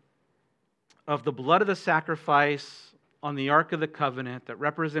of the blood of the sacrifice on the Ark of the Covenant that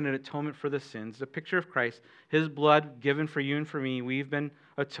represented atonement for the sins, the picture of Christ, His blood given for you and for me, we've been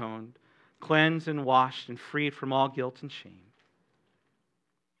atoned, cleansed and washed and freed from all guilt and shame.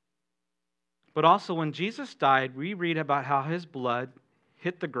 But also when Jesus died, we read about how His blood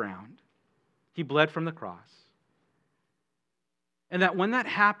hit the ground. He bled from the cross. And that when that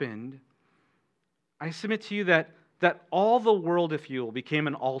happened, I submit to you that all the world, if you will, became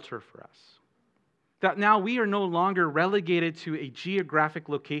an altar for us. That now we are no longer relegated to a geographic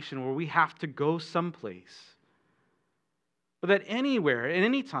location where we have to go someplace. But that anywhere, at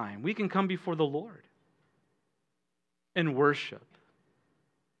any time, we can come before the Lord and worship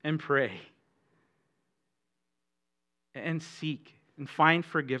and pray and seek and find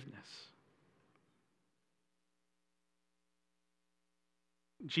forgiveness.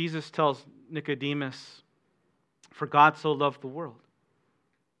 Jesus tells Nicodemus, for God so loved the world,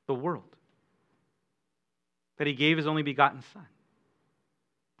 that He gave His only begotten Son,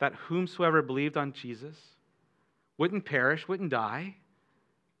 that whomsoever believed on Jesus wouldn't perish, wouldn't die,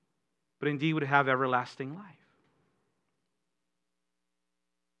 but indeed would have everlasting life.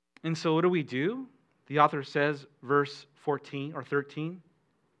 And so what do? The author says, verse 14 or 13,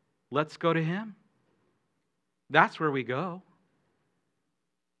 let's go to Him. That's where we go.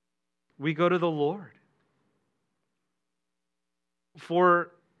 We go to the Lord.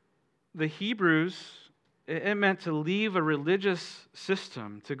 For the Hebrews, it meant to leave a religious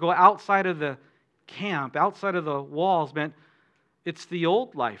system, to go outside of the camp, outside of the walls, meant it's the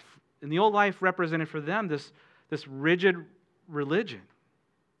old life. in the old life represented for them this rigid religion.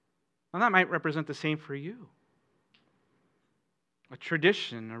 And that might represent the same for you. A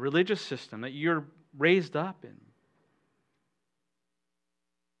tradition, a religious system that you're raised up in.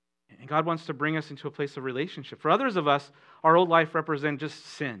 And God wants to bring us into a place of relationship. For others of us, our old life represents just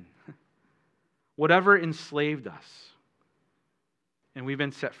sin. Whatever enslaved us. And we've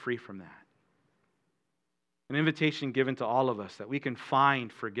been set free from that. An invitation given to all of us that we can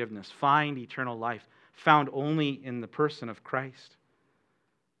find forgiveness, find eternal life, found only in the person of Christ.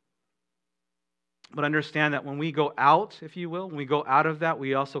 But understand that when we go out, if you will, when we go out of that,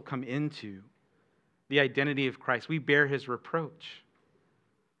 we also come into the identity of Christ. We bear His reproach.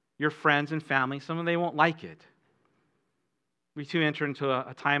 Your friends and family, some of them, they won't like it. We too enter into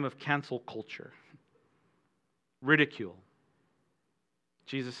a time of cancel culture, ridicule.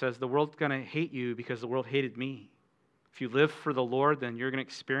 Jesus says, the world's going to hate you because the world hated me. If you live for the Lord, then you're going to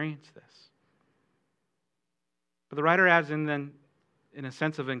experience this. But the writer adds in then, in a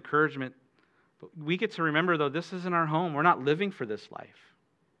sense of encouragement, but we get to remember, though, this isn't our home. We're not living for this life.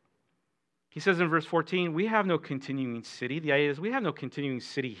 He says in verse 14, we have no continuing city. The idea is we have no continuing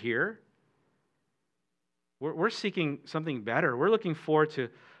city here. We're seeking something better. We're looking forward to,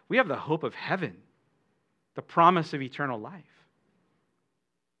 we have the hope of heaven, the promise of eternal life.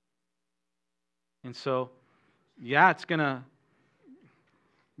 And so, yeah, it's going to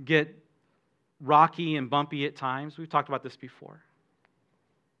get rocky and bumpy at times. We've talked about this before.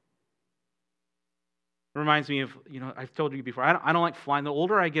 It reminds me of, I've told you before, I don't like flying. The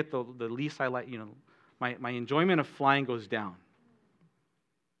older I get, the least I like, my enjoyment of flying goes down.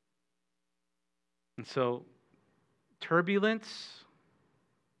 And so, turbulence,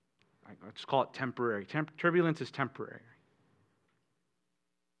 I just call it temporary. Turbulence is temporary.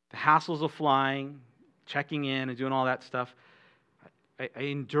 The hassles of flying, checking in and doing all that stuff, I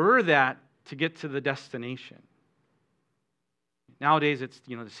endure that to get to the destination. Nowadays, it's,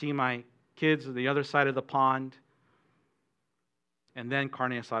 to see my kids on the other side of the pond, and then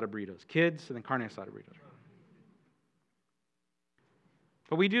carne asada burritos. Kids, and then carne asada burritos.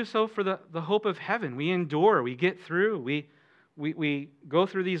 But we do so for the hope of heaven. We endure, we get through, we go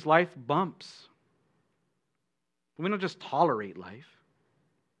through these life bumps. We don't just tolerate life.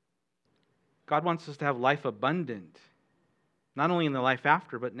 God wants us to have life abundant, not only in the life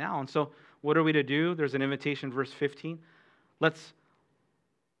after, but now. And so, what are we to do? There's an invitation, verse 15.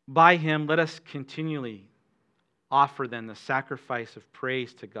 By Him, let us continually offer then the sacrifice of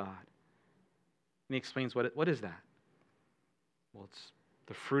praise to God. And he explains what is that? Well, it's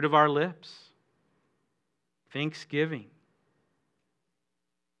the fruit of our lips, thanksgiving.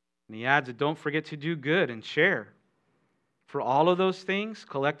 And he adds that don't forget to do good and share. For all of those things,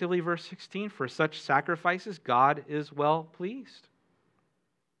 collectively, verse 16, for such sacrifices, God is well pleased.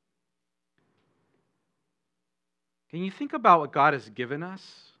 Can you think about what God has given us?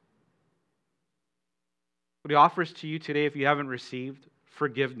 What He offers to you today if you haven't received?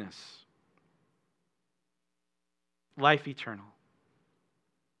 Forgiveness. Life eternal.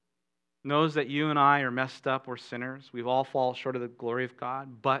 Knows that you and I are messed up, we're sinners. We've all fallen short of the glory of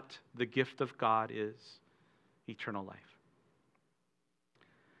God, but the gift of God is eternal life.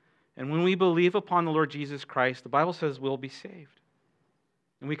 And when we believe upon the Lord Jesus Christ, the Bible says we'll be saved.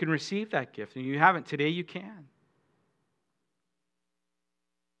 And we can receive that gift. And you haven't today, you can.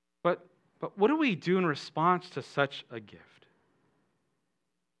 But what do we do in response to such a gift?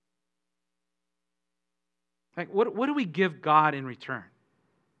 Like, what do we give God in return?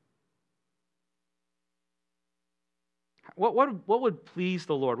 What would please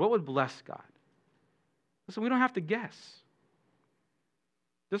the Lord? What would bless God? Listen, we don't have to guess.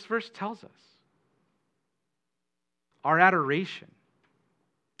 This verse tells us. Our adoration,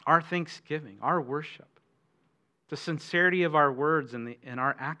 our thanksgiving, our worship, the sincerity of our words and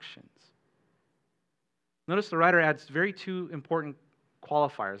our actions. Notice the writer adds two important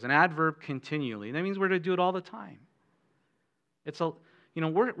qualifiers, an adverb continually. That means we're to do it all the time.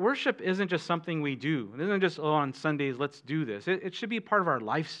 Worship isn't just something we do. It isn't just, on Sundays, let's do this. It should be part of our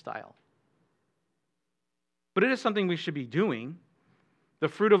lifestyle. But it is something we should be doing. The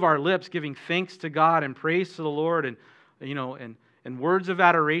fruit of our lips, giving thanks to God and praise to the Lord and words of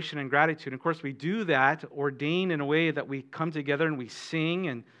adoration and gratitude. And of course, we do that ordained in a way that we come together and we sing.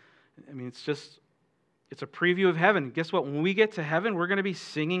 And it's a preview of heaven. Guess what? When we get to heaven, we're going to be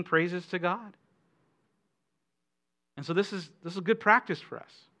singing praises to God. And so this is good practice for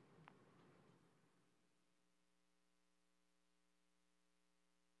us.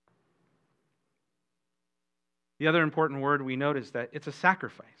 The other important word we note is that it's a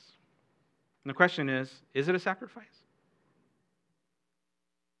sacrifice. And the question is it a sacrifice?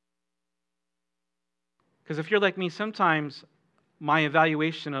 Because if you're like me, sometimes my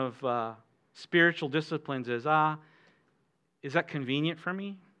evaluation of spiritual disciplines is that convenient for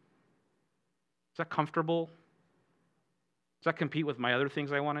me? Is that comfortable? Does that compete with my other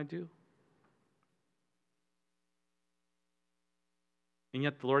things I want to do? And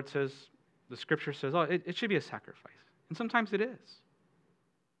yet the Lord says, the Scripture says, it should be a sacrifice. And sometimes it is.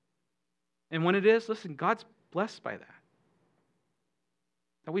 And when it is, listen, God's blessed by that.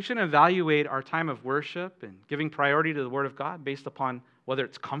 That we shouldn't evaluate our time of worship and giving priority to the Word of God based upon whether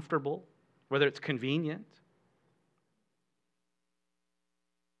it's comfortable, whether it's convenient.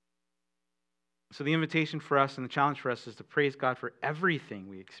 So the invitation for us and the challenge for us is to praise God for everything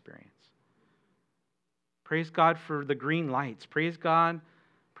we experience. Praise God for the green lights. Praise God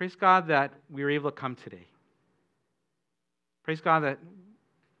that we were able to come today. Praise God that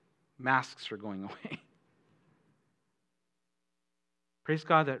masks are going away. Praise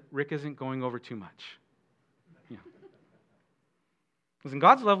God that Rick isn't going over too much. Yeah. Listen,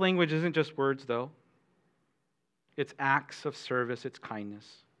 God's love language isn't just words, though. It's acts of service, it's kindness.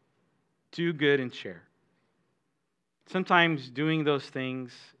 Do good and share. Sometimes doing those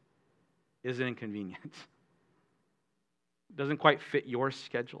things is inconvenient. It doesn't quite fit your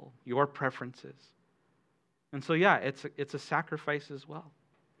schedule, your preferences. And so, yeah, it's a sacrifice as well.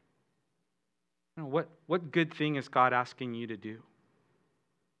 You know, what good thing is God asking you to do?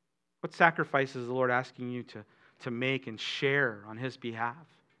 What sacrifice is the Lord asking you to make and share on His behalf?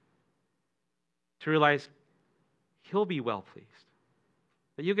 To realize He'll be well pleased.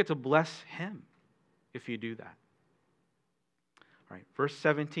 That you get to bless Him if you do that. All right, verse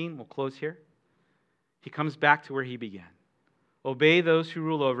 17, we'll close here. He comes back to where he began. Obey those who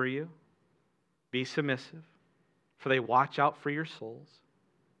rule over you. Be submissive, for they watch out for your souls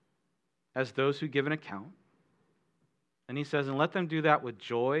as those who give an account. And he says, and let them do that with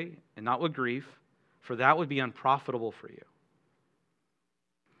joy and not with grief, for that would be unprofitable for you.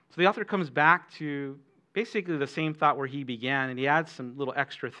 So the author comes back to basically the same thought where he began, and he adds some little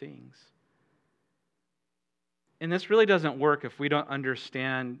extra things. And this really doesn't work if we don't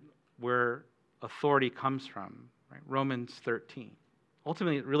understand where authority comes from. Right? Romans 13.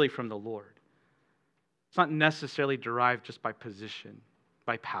 Ultimately, really from the Lord. It's not necessarily derived just by position,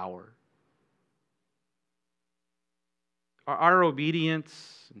 by power. Our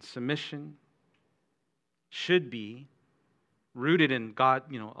obedience and submission should be rooted in God,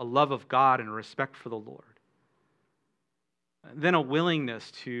 a love of God and a respect for the Lord. Then a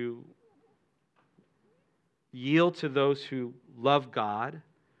willingness to yield to those who love God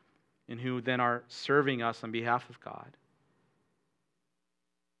and who then are serving us on behalf of God.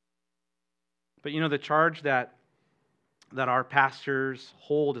 But the charge that our pastors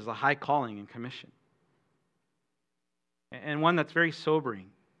hold is a high calling and commission. And one that's very sobering.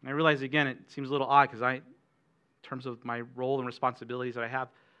 And I realize, again, it seems a little odd because in terms of my role and responsibilities that I have,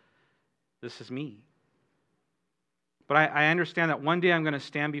 this is me. But I understand that one day I'm going to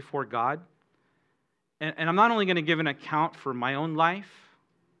stand before God, and I'm not only going to give an account for my own life,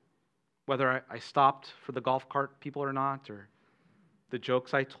 whether I stopped for the golf cart people or not, or the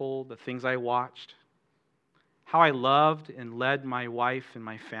jokes I told, the things I watched, how I loved and led my wife and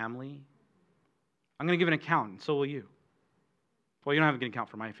my family. I'm going to give an account, and so will you. Well, you don't have to give an account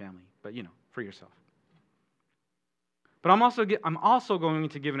for my family, but for yourself. But I'm also going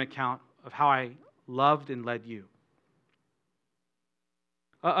to give an account of how I loved and led you.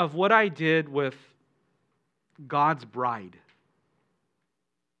 Of what I did with God's bride.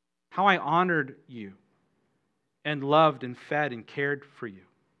 How I honored you and loved and fed and cared for you.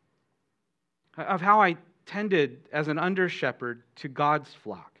 Of how I tended as an under-shepherd to God's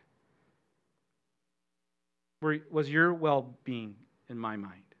flock. Where was your well-being in my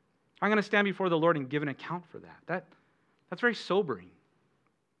mind? I'm going to stand before the Lord and give an account for that. That's very sobering.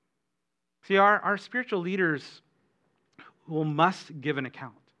 See, our spiritual leaders must give an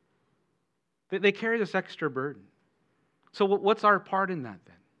account. They carry this extra burden. So what's our part in that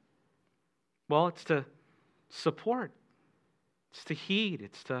then? Well, it's to support. It's to heed.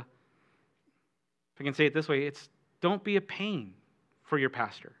 It's to, if I can say it this way, it's don't be a pain for your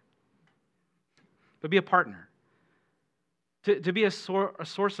pastor, but be a partner. To be a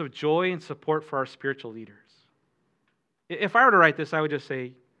source of joy and support for our spiritual leaders. If I were to write this, I would just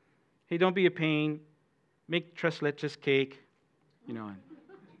say, hey, don't be a pain, make tres leches cake, and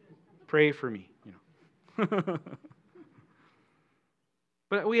pray for me,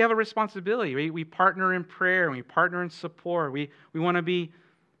 But we have a responsibility. We partner in prayer, and we partner in support. We want to be,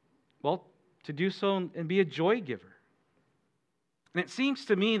 to do so and be a joy giver. And it seems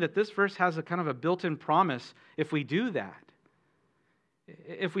to me that this verse has a kind of a built-in promise if we do that.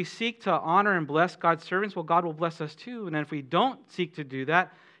 If we seek to honor and bless God's servants, well, God will bless us too. And then if we don't seek to do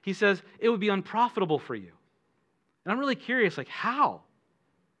that, he says it would be unprofitable for you. And I'm really curious, like how?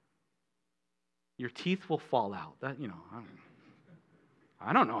 Your teeth will fall out. That,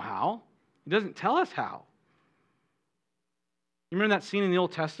 I don't know how. He doesn't tell us how. You remember that scene in the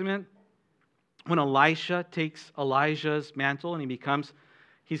Old Testament when Elisha takes Elijah's mantle and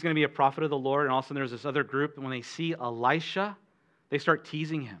he's going to be a prophet of the Lord, and all of a sudden there's this other group, and when they see Elisha, they start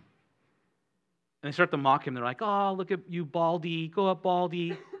teasing him. And they start to mock him. They're like, oh, look at you, Baldy. Go up,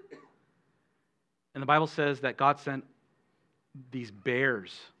 Baldy. And the Bible says that God sent these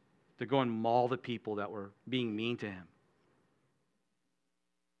bears to go and maul the people that were being mean to him.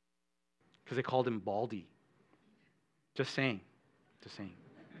 Because they called him Baldy. Just saying.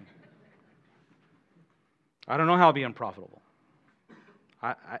 I don't know how it'll be unprofitable.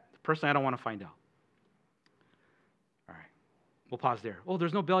 Personally, I don't want to find out. All right. We'll pause there. Oh,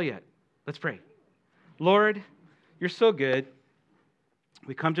 there's no bell yet. Let's pray. Lord, you're so good.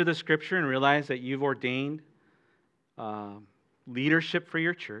 We come to the scripture and realize that you've ordained leadership for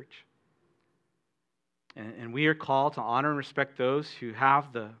your church. And we are called to honor and respect those who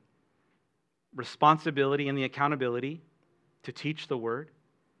have the responsibility and the accountability to teach the word.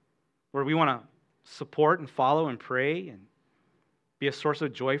 Lord, we want to support and follow and pray and be a source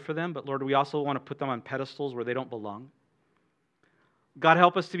of joy for them. But Lord, we also want to put them on pedestals where they don't belong. God,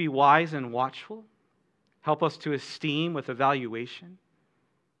 help us to be wise and watchful. Help us to esteem with evaluation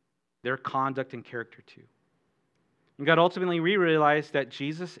their conduct and character too. And God, ultimately, we realize that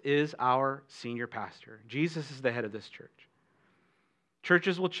Jesus is our senior pastor. Jesus is the head of this church.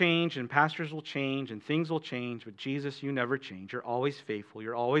 Churches will change and pastors will change and things will change, but Jesus, you never change. You're always faithful.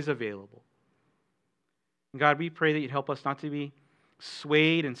 You're always available. And God, we pray that you'd help us not to be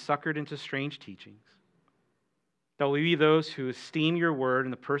swayed and suckered into strange teachings. That we be those who esteem your word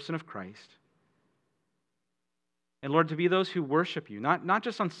in the person of Christ. And Lord, to be those who worship you, not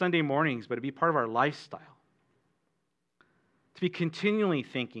just on Sunday mornings, but to be part of our lifestyle. To be continually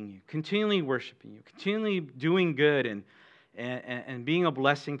thanking you, continually worshiping you, continually doing good and being a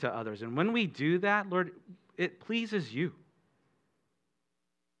blessing to others. And when we do that, Lord, it pleases you.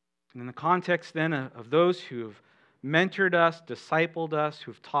 And in the context then of those who have mentored us, discipled us,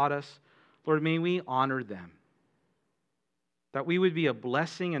 who have taught us, Lord, may we honor them. That we would be a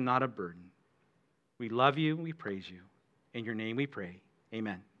blessing and not a burden. We love you, we praise you. In your name we pray.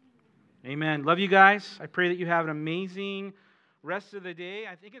 Amen. Amen. Love you guys. I pray that you have an amazing rest of the day.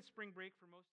 I think it's spring break for most.